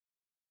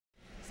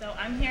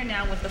I'm here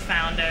now with the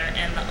founder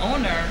and the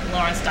owner,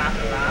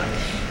 Daufenach.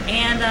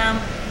 And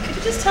could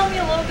you just tell me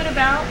a little bit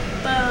about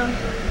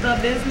the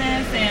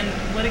business and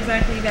what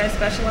exactly you guys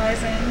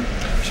specialize in?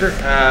 Sure.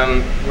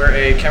 We're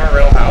a camera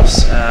rental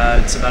house.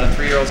 It's about a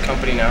 3-year-old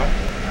company now.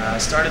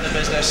 Started the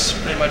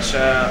business pretty much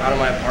out of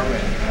my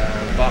apartment.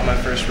 Bought my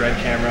first Red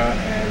camera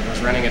and was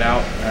renting it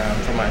out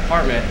from my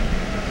apartment.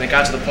 And it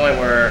got to the point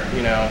where,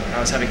 I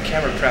was having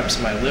camera preps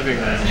in my living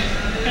room,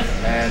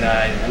 and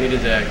I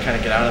needed to kind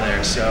of get out of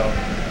there. So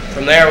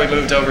from there, we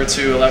moved over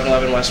to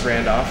 1111 West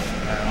Randolph.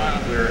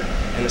 We were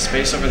in the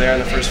space over there on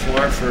the first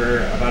floor for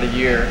about a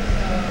year,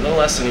 a little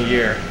less than a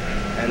year.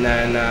 And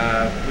then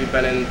we've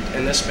been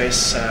in this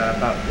space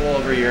about a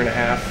little over a year and a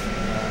half,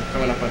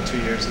 coming up on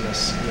 2 years in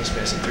this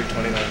space at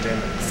 320 North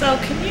Damon. So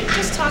can you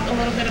just talk a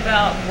little bit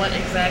about what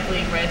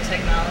exactly Red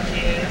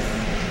technology is?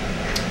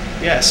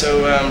 Yeah,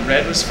 so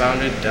Red was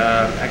founded,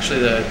 actually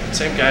the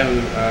same guy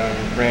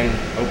who ran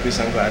Oakley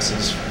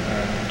Sunglasses,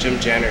 Jim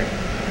Jannard,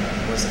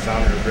 was the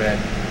founder of Red,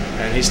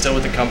 and he's still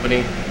with the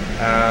company.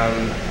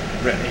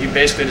 He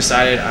basically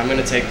decided, I'm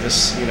going to take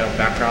this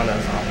background of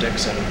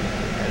optics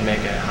and make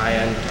a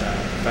high-end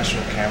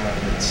professional camera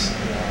that's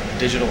on the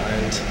digital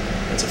end,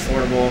 that's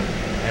affordable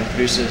and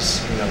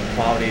produces the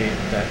quality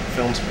that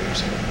film's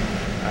producing.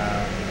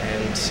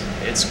 And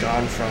it's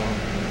gone from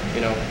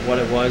what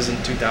it was in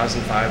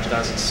 2005,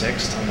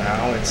 2006 till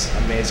now. It's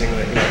amazing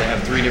that they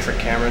have 3 different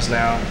cameras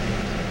now.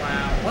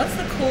 Wow. What's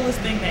the coolest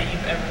thing that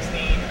you've ever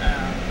seen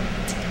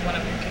one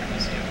of your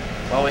cameras do?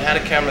 Well, we had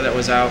a camera that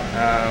was out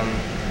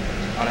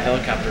on a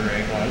helicopter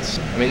rig once.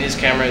 I mean, these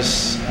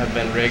cameras have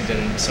been rigged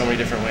in so many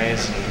different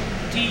ways.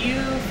 Do you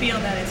feel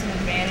that it's an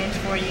advantage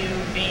for you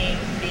being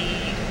the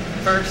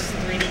first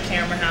 3D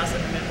camera house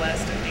in the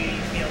Midwest, or do you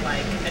feel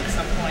like at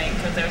some point,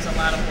 because there's a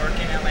lot of work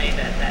in LA,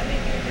 that may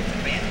be a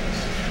disadvantage?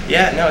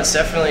 Yeah, no, it's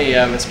definitely,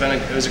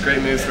 it was a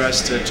great move for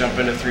us to jump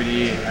into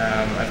 3D.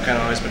 I've kind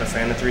of always been a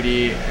fan of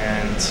 3D,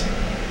 and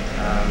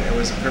it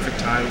was a perfect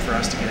time for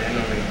us to get in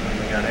when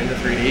we got into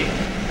 3D.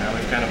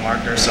 We've kind of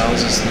marked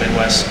ourselves as the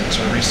Midwest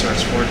sort of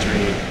resource for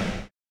 3D.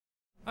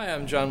 Hi,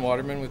 I'm John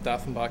Waterman with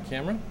Daufenach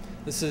Camera.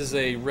 This is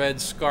a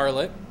Red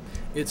Scarlet.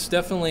 It's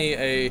definitely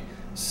a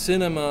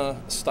cinema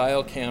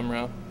style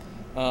camera.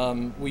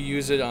 We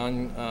use it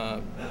on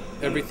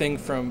everything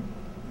from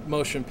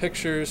motion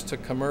pictures to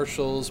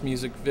commercials,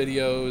 music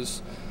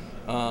videos,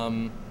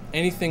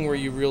 anything where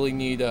you really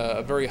need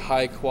a very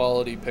high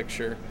quality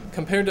picture.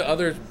 Compared to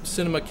other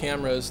cinema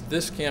cameras,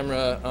 this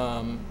camera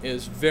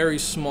is very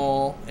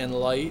small and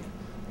light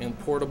and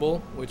portable,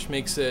 which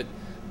makes it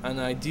an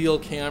ideal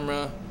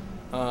camera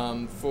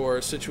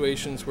for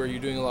situations where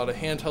you're doing a lot of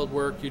handheld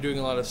work, you're doing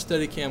a lot of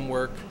Steadicam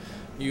work.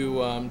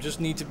 You just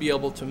need to be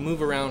able to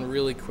move around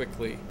really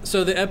quickly.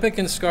 So the Epic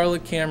and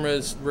Scarlet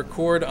cameras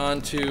record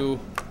onto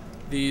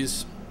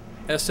these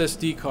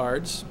SSD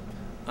cards.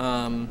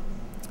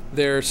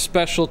 They're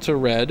special to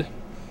Red.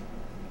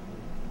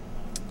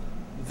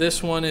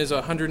 This one is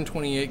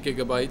 128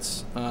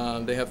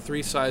 gigabytes. They have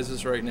 3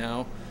 sizes right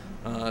now,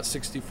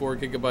 64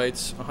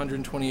 gigabytes,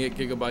 128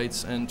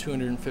 gigabytes, and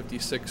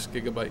 256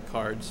 gigabyte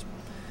cards.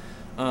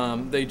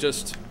 They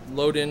just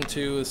load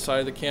into the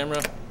side of the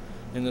camera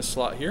in this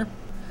slot here.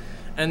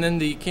 And then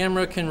the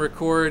camera can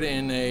record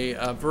in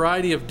a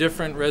variety of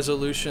different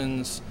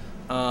resolutions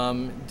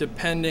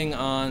depending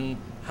on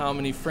how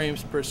many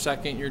frames per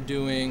second you're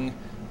doing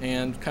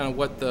and kind of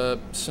what the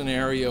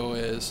scenario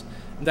is.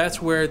 And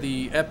that's where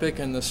the Epic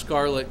and the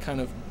Scarlet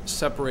kind of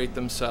separate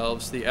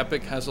themselves. The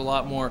Epic has a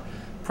lot more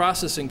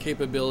processing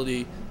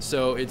capability,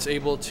 so it's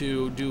able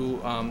to do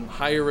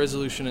higher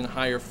resolution and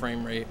higher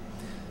frame rate.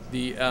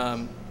 The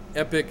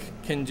Epic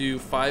can do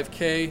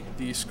 5K,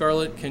 the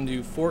Scarlet can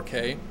do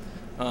 4K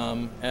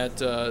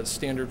at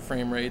standard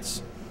frame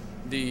rates.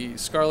 The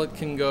Scarlet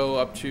can go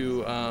up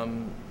to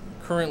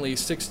currently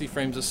 60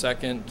 frames a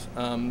second,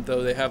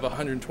 though they have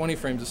 120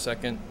 frames a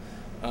second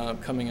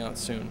coming out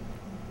soon.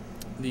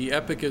 The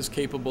Epic is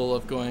capable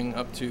of going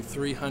up to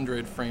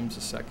 300 frames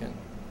a second.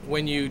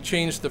 When you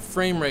change the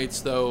frame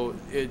rates, though,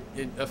 it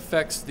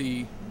affects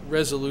the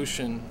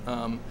resolution.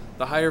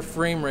 The higher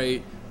frame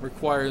rate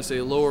requires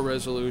a lower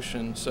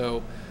resolution,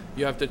 so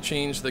you have to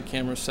change the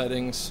camera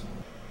settings.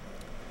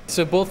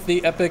 So both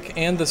the Epic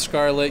and the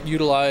Scarlet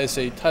utilize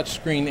a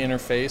touchscreen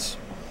interface,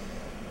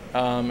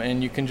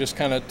 and you can just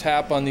kind of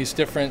tap on these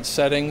different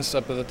settings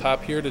up at the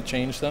top here to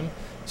change them.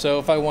 So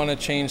if I want to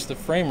change the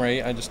frame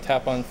rate, I just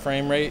tap on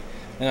frame rate,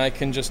 and I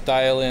can just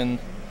dial in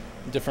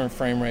different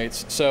frame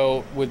rates.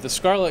 So with the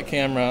Scarlet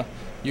camera,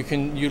 you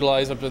can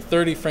utilize up to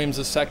 30 frames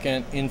a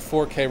second in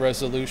 4K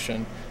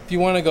resolution. If you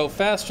want to go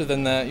faster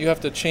than that, you have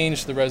to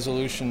change the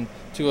resolution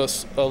to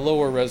a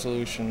lower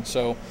resolution.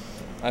 So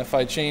if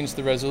I change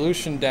the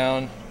resolution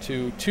down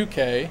to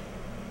 2K,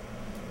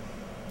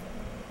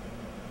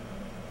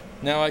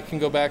 now I can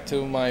go back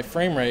to my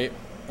frame rate,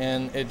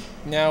 and it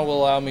now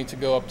will allow me to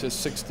go up to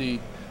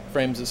 60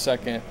 frames a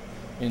second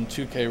in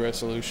 2K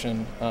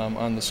resolution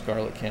on the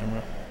Scarlet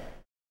camera.